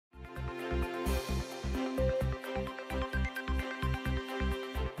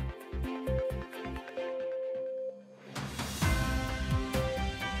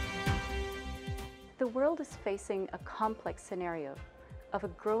world is facing a complex scenario of a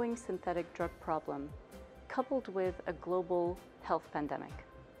growing synthetic drug problem, coupled with a global health pandemic.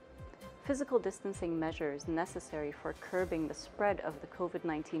 Physical distancing measures necessary for curbing the spread of the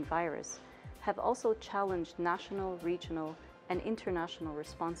COVID-19 virus have also challenged national, regional, and international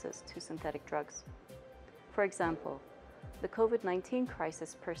responses to synthetic drugs. For example, the COVID-19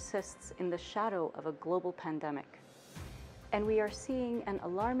 crisis persists in the shadow of a global pandemic, and we are seeing an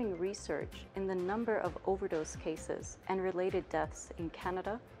alarming resurge in the number of overdose cases and related deaths in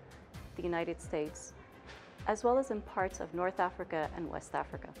Canada, the United States, as well as in parts of North Africa and West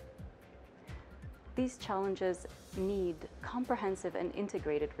Africa. These challenges need comprehensive and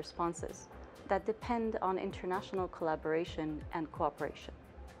integrated responses that depend on international collaboration and cooperation.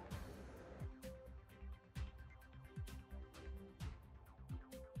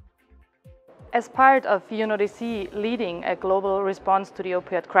 As part of UNODC leading a global response to the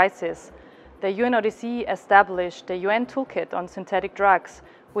opioid crisis, the UNODC established the UN Toolkit on synthetic drugs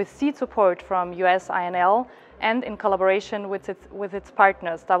with seed support from US INL and in collaboration with its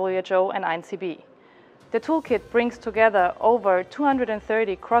partners WHO and INCB. The toolkit brings together over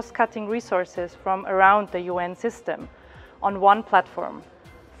 230 cross-cutting resources from around the UN system on one platform.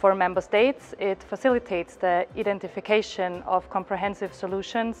 For member states, it facilitates the identification of comprehensive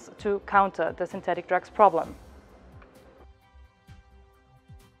solutions to counter the synthetic drugs problem.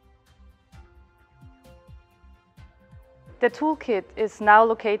 The toolkit is now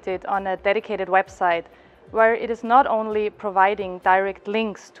located on a dedicated website where it is not only providing direct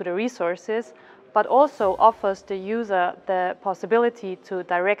links to the resources, but also offers the user the possibility to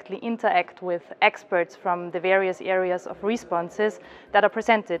directly interact with experts from the various areas of responses that are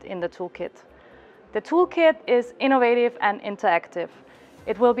presented in the toolkit. The toolkit is innovative and interactive.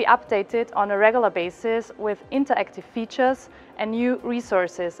 It will be updated on a regular basis with interactive features and new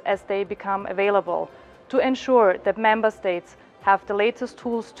resources as they become available to ensure that member states have the latest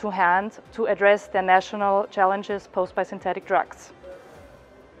tools to hand to address their national challenges posed by synthetic drugs.